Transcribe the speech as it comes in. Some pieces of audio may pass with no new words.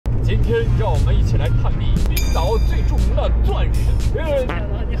今天让我们一起来探秘冰岛最著名的钻石圈。天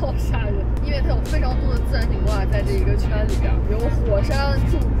哪，你好吓人！因为它有非常多的自然景观在这一个圈里边，有火山、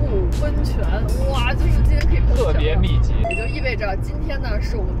瀑布、温泉，哇，就是今天可以泡温泉，特别密集。也就意味着今天呢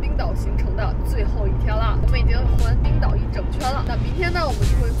是我们冰岛行程的最后一天了。我们已经环冰岛一整圈了。那明天呢，我们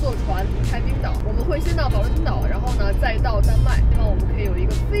就会坐船离开冰岛，我们会先到保温岛，然后呢再到丹麦，希望我们可以有一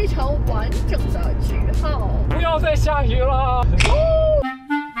个非常完整的句号。不要再下雨了。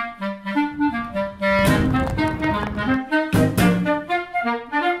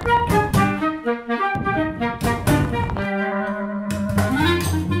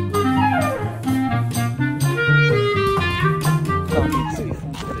当地最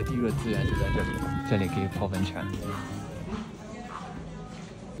丰富的地热资源就在这里，这里可以泡温泉。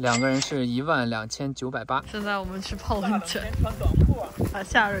2个人是12980。现在我们去泡温泉，穿短裤啊，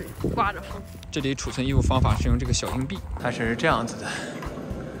下着雨，刮着风。这里储存衣服方法是用这个小硬币，它是这样子的，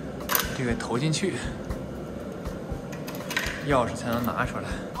这个投进去，钥匙才能拿出来。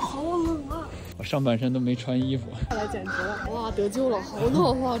好冷啊！我上半身都没穿衣服。看来简直了，哇，得救了，好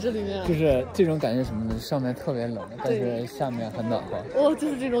暖和啊！这里面就是这种感觉什么的，上面特别冷，但是下面很暖和。哦，就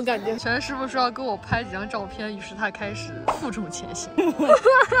是这种感觉。全师傅说要给我拍几张照片，于是他开始负重前行。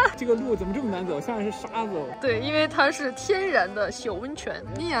这个路怎么这么难走？下面是沙子。对，因为它是天然的小温泉。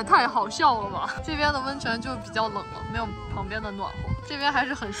你也太好笑了吧！这边的温泉就比较冷了，没有旁边的暖和。这边还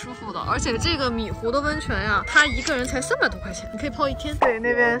是很舒服的，而且这个米湖的温泉呀，它一个人才300多块钱，你可以泡1天。对，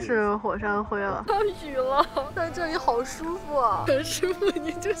那边是火山灰了，下雨了，但这里好舒服啊！陈师傅，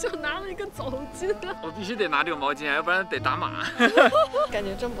你就像拿了一个澡巾。我必须得拿这个毛巾，要不然得打码。感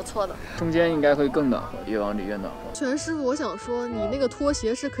觉真不错的。中间应该会更暖和，越往里越暖和。全师傅，我想说，你那个拖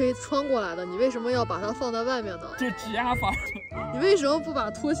鞋是可以穿过来的，你为什么要把它放在外面呢？这指压法。你为什么不把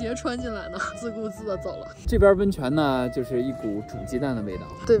拖鞋穿进来呢？自顾自的走了。这边温泉呢，就是一股煮鸡蛋的味道。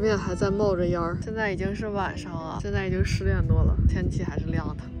对面还在冒着烟儿。现在已经是晚上了，现在已经10点多了，天气还是亮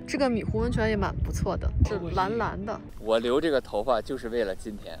的。这个米湖温泉也蛮不错的，是蓝蓝的。我留这个头发就是为了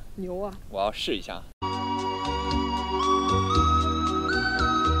今天。牛啊！我要试一下。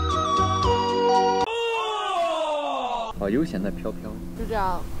好悠闲的飘飘，就这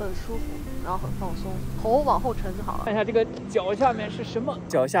样很舒服，然后很放松，头往后沉就好了。看一下这个脚下面是什么？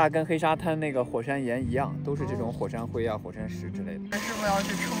脚下跟黑沙滩那个火山岩一样，都是这种火山灰啊、火山石之类的。全师傅要去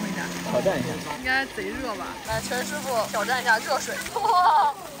冲一下，挑战一下，应该贼热吧？来，全师傅挑战一下热水。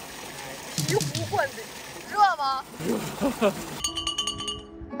哇，醍醐灌顶，热吗？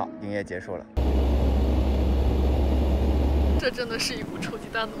好，营业结束了。这真的是一股臭鸡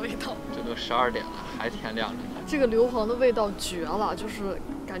蛋的味道。这都12点了，还天亮着呢。这个硫磺的味道绝了，就是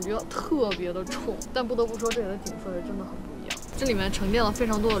感觉特别的冲，但不得不说这里的景色也真的很不一样。这里面沉淀了非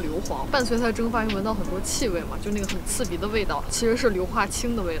常多的硫磺，伴随它的蒸发，会闻到很多气味嘛，就那个很刺鼻的味道，其实是硫化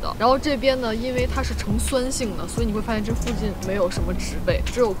氢的味道。然后这边呢，因为它是呈酸性的，所以你会发现这附近没有什么植被，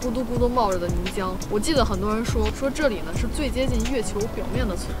只有咕嘟咕嘟冒着的泥浆。我记得很多人说这里呢是最接近月球表面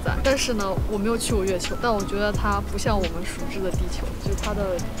的存在，但是呢我没有去过月球，但我觉得它不像我们熟知的地球，就是它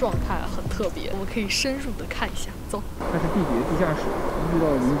的状态很特别，我们可以深入的看一下。走，它是地底的地下水，遇到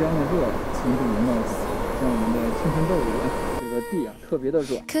熔浆的热，形成凝固，像我们的青春痘一样。这个地啊，特别的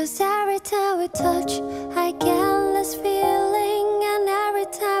软。Cause every time we touch, I get this feeling, and every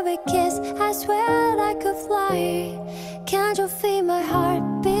time we kiss, I swear I could fly. Can't you feel my heart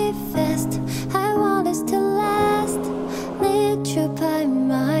beat fast? I want this to last. Need you by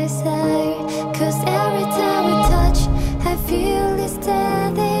my side. Cause every time we touch, I feel it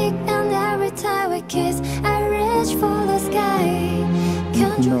static, and every time we kiss, I reach for the sky.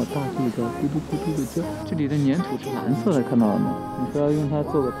 听到大地的咕嘟咕嘟的叫，这里的粘土是蓝色的，看到了吗？你说要用它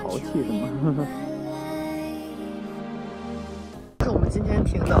做个陶器是吗？是我们今天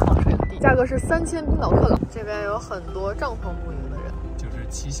停的房车营地，价格是3000冰岛克朗。这边有很多帐篷露营的人，就是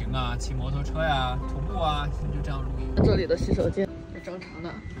骑行啊、骑摩托车呀、徒步啊，就这样露营。这里的洗手间是正常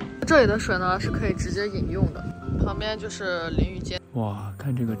的，这里的水呢是可以直接饮用的，旁边就是淋浴间。哇，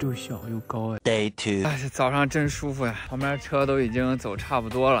看这个又小又高哎。Day 2，哎，这早上真舒服呀！旁边车都已经走差不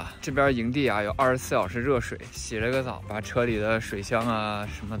多了。这边营地啊有24小时热水，洗了个澡，把车里的水箱啊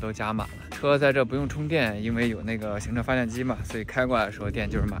什么都加满了。车在这不用充电，因为有那个行车发电机嘛，所以开过来的时候电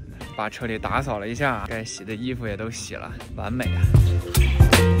就是满的。把车里打扫了一下，该洗的衣服也都洗了，完美啊！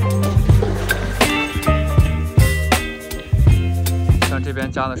像像这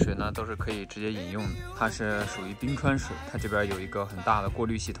边加的水呢，都是可以直接饮用的，它是属于冰川水，它这边有一个很大的过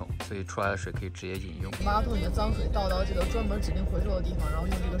滤系统，所以出来的水可以直接饮用。马桶里的脏水倒到这个专门指定回收的地方，然后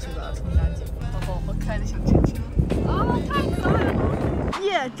用这个水把它冲干净。宝宝，我们开的小车车啊，太可爱了！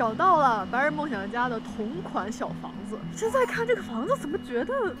耶，找到了白日梦想家的同款小房子。现在看这个房子，怎么觉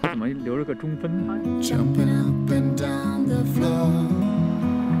得怎么留着个中分呢？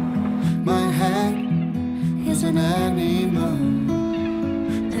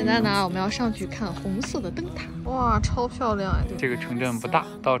 现在呢，我们要上去看红色的灯塔，哇，超漂亮哎！这个城镇不大，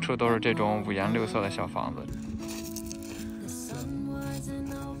到处都是这种五颜六色的小房子。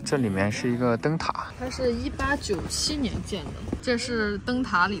这里面是一个灯塔，它是1897年建的，这是灯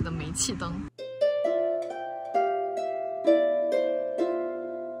塔里的煤气灯。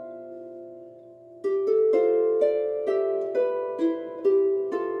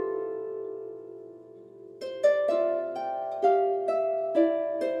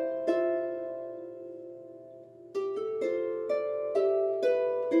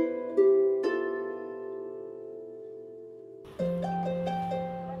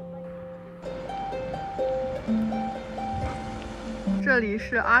这里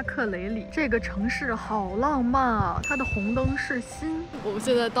是阿克雷里，这个城市好浪漫啊！它的红灯是心。我们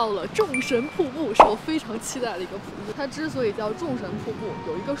现在到了众神瀑布，是我非常期待的一个瀑布。它之所以叫众神瀑布，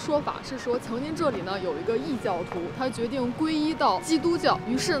有一个说法是说，曾经这里呢有一个异教徒，他决定皈依到基督教，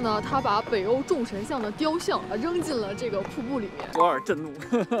于是呢他把北欧众神像的雕像扔进了这个瀑布里面，左耳震怒。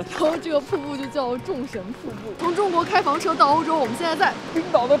然后这个瀑布就叫众神瀑布。从中国开房车到欧洲，我们现在在冰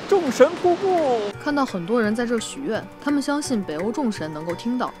岛的众神瀑布。看到很多人在这许愿，他们相信北欧众神能够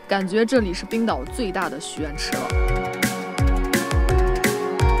听到，感觉这里是冰岛最大的许愿池了。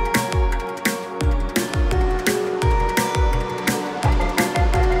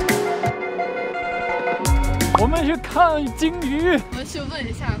我们去看鲸鱼。我们去问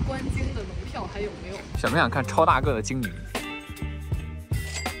一下观鲸的门票还有没有？想不想看超大个的鲸鱼？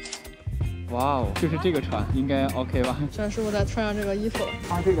哇哦，就是这个船应该 OK 吧？帅师傅在穿上这个衣服了，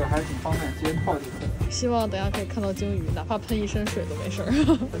它这个还挺方便，直接套就可以了。希望等下可以看到鲸鱼，哪怕喷一身水都没事儿。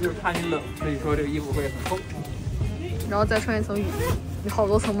它就是怕你冷，所以说这个衣服会很厚。然后再穿一层雨衣，你好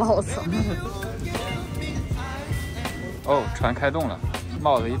多层帽子。哦，船开动了，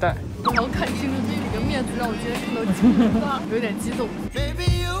帽子一戴。然后看鲸鱼这个面子让我今天看到鲸鱼了，有点激动。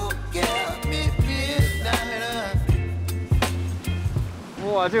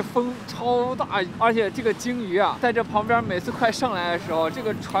哇，这风超大，而且这个鲸鱼啊，在这旁边每次快上来的时候，这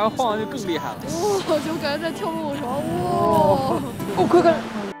个船晃就更厉害了。哇，就感觉在跳落床。哇，哦，快看！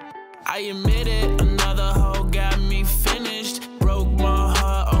 I admit it, another hoe got me finished. Broke my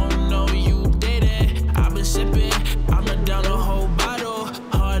heart, oh no, you didn't. I've been sipping, I'm down a whole bottle.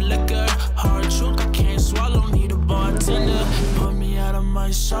 Hard liquor, hard truth, I can't swallow. Need a bartender, put me out of my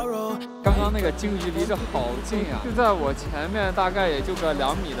sorrow. 刚刚那个鲸鱼离着好近啊，就在我前面，大概也就个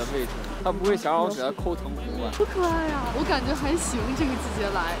2米的位置。它不会想让我给它抠腾糊啊？不可爱呀！我感觉还行，这个季节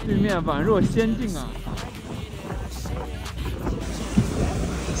来。对面宛若仙境啊！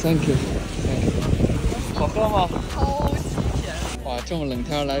 Thank you， 好喝吗？超级甜！哇，这么冷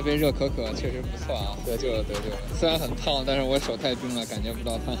天来杯热可可确实不错啊，得救了得救了。虽然很烫，但是我手太冰了，感觉不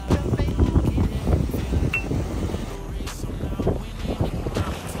到烫。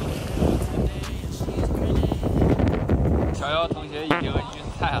小妖同学已经晕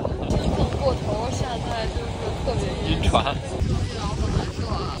菜了，兴奋过头，现在就是特别晕船。好难受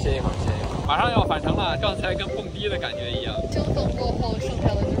啊！歇一会儿，歇一会儿，马上要返程了，刚才跟蹦迪的感觉一样。兴奋过后，剩下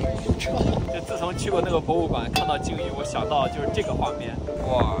的就是晕船。就自从去过那个博物馆，看到鲸鱼，我想到就是这个画面。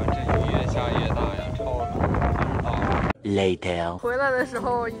哇，这雨越下越大呀，超冷。Later， 回来的时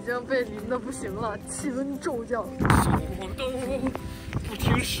候已经被淋得不行了，气温骤降。我都不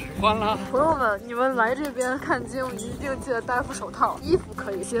听使唤了。朋友们，你们来这边看鲸鱼，一定记得戴副手套，衣服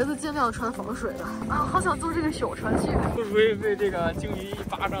可以，鞋子尽量穿防水的。啊，好想坐这个小船去。会不会被这个鲸鱼一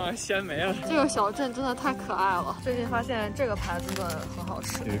巴掌掀没了？这个小镇真的太可爱了。最近发现这个牌子的很好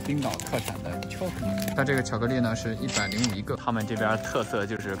吃，这是冰岛特产的巧克力。它这个巧克力呢是105一个，他们这边特色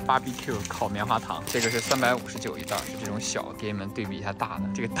就是 BBQ 烤棉花糖，这个是359一袋，是这种小，给你们对比一下大的，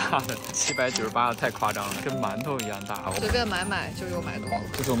这个大的798的太夸张了，跟馒头一样大。随便买就有买多了。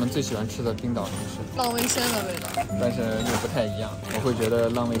这是我们最喜欢吃的冰岛零食，浪味仙的味道，但是又不太一样，我会觉得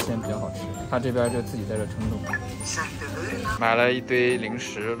浪味仙比较好吃。他这边就自己在这称重，买了一堆零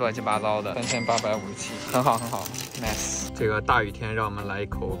食，乱七八糟的，3857，很好很好 ，nice。这个大雨天让我们来一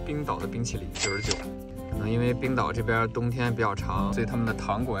口冰岛的冰淇淋，99。可能因为冰岛这边冬天比较长，所以他们的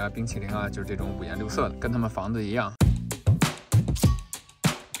糖果呀、冰淇淋啊，就是这种五颜六色的，跟他们房子一样。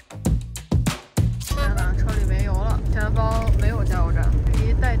天哪，车里没油了。前方没有加油站，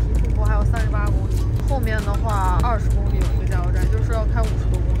离代替瀑布还有38公里。后面的话20公里有一个加油站，就是要开50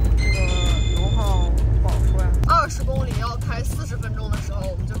多公里。这个油耗不好说呀。20公里要开40分钟的时候，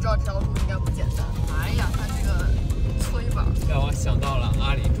我们就知道这条路应该不简单。哎呀，它这个搓衣板让我想到了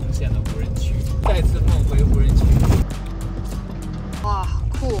阿里中线的无人区，再次梦回无人区。哇，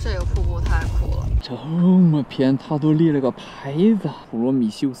酷！这个瀑布太酷了。这么偏，它都立了个牌子，普罗米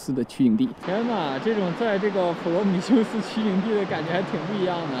修斯的取景地。天哪，这种在这个普罗米修斯取景地的感觉还挺不一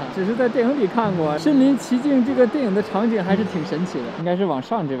样的。只是在电影里看过，身临其境，这个电影的场景还是挺神奇的。应该是往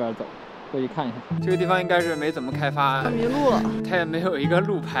上这边走。过去看一下，这个地方应该是没怎么开发，迷路了。它也没有一个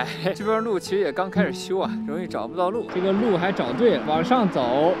路牌，这边路其实也刚开始修啊，容易找不到路。这个路还找对了，往上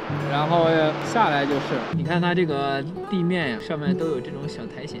走，然后下来就是。你看它这个地面呀，上面都有这种小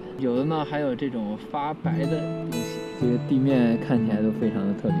苔藓，有的呢还有这种发白的东西。这个地面看起来都非常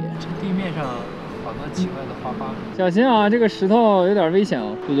的特别，这地面上好多奇怪的花花。小心啊，这个石头有点危险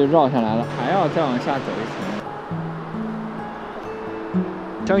哦，这就绕下来了，还要再往下走一层。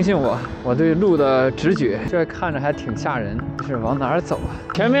相信我，我对路的直觉，这看着还挺吓人。是往哪儿走啊？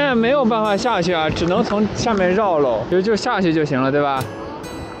前面没有办法下去啊，只能从下面绕喽，就下去就行了，对吧？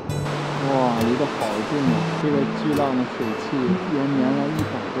哇，离得好近啊！这个巨浪的水汽延绵了100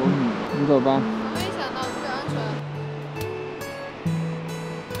多米。你走吧。很危险的，注意安全。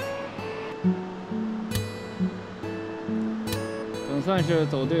总算是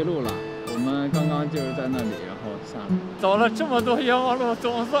走对路了。我们刚刚就是在那里，然后下来，走了这么多冤枉路，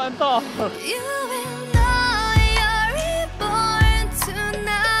总算到。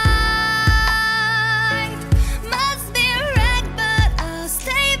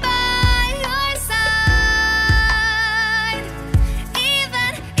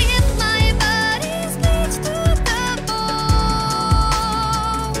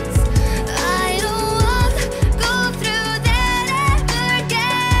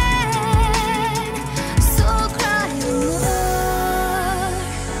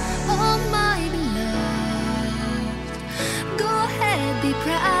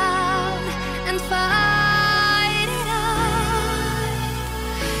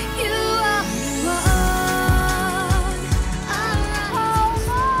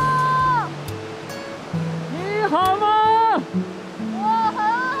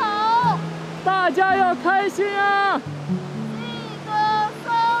大家要开心啊！记得3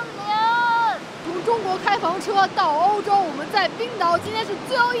连。从中国开房车到欧洲，我们在冰岛，今天是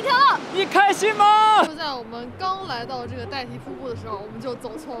最后一天了。你开心吗？就在我们刚来到这个代替瀑布的时候，我们就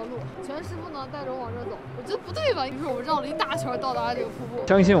走错了路。全师傅呢带着我往这走，我觉得不对吧？于是我们绕了一大圈到达这个瀑布。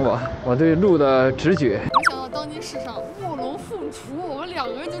相信我，我对路的直觉。没想到当今世上卧龙凤雏，我们2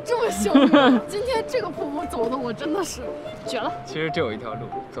个人就这么幸运。今天这个瀑布走的我真的是绝了。其实只有一条路，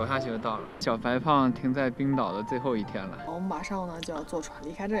走下去就到了。小白胖停在冰岛的最后一天了。我们马上呢就要坐船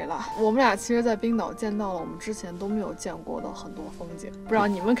离开这里了。我们俩其实，在冰岛见到了我们之前都没有见过的很多风景，不知道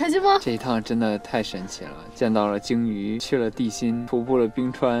你们开心吗？这一趟真的太神奇了，见到了鲸鱼，去了地心，徒步了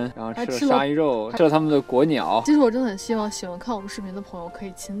冰川，然后吃了鲨鱼肉，吃了他们的国鸟。其实我真的很希望喜欢看我们视频的朋友可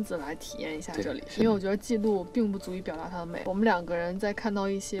以亲自来体验一下这里，因为我觉得记录并不足以表达它的美。我们2个人在看到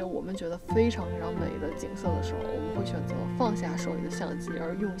一些我们觉得非常非常美的景色的时候，我们会选择放下手里的相机，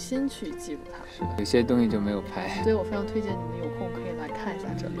而用心去记录它。是的，有些东西就没有拍，所以我非常推荐你们有空可以来看一下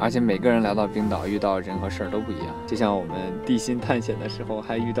这里。而且每个人来到冰岛遇到人和事儿都不一样，就像我们地心探险的时候，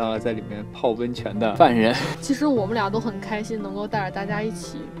还遇到了在里面泡温泉的犯人。其实我们俩都很开心，能够带着大家一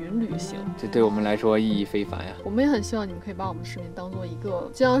起云旅行，这对我们来说意义非凡呀。我们也很希望你们可以把我们的视频当做一个，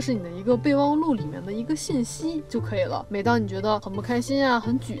就像是你的一个备忘录里面的一个信息就可以了。每当你觉得很不开心啊、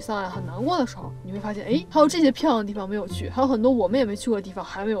很沮丧啊、很难过的时候，你会发现，哎，还有这些漂亮的地方没有去，还有很多我们也没去过的地方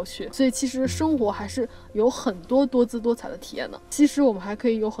还没有去。所以其实生活还是有很多多姿多彩的体验的。其实我们还可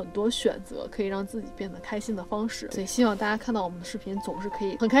以有很多选择，可以让自己变得开心的方式。所以希望大家看到我们的视频总是可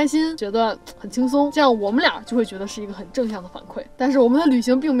以很开心，觉得很轻松，这样我们俩就会觉得是一个很正向的反馈。但是我们的旅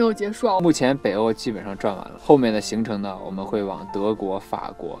行并没有结束啊，目前北欧基本上转完了，后面的行程呢，我们会往德国、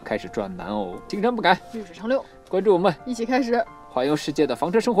法国开始转南欧，行程不改，绿水长流。关注我们，一起开始环游世界的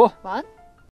房车生活。晚安。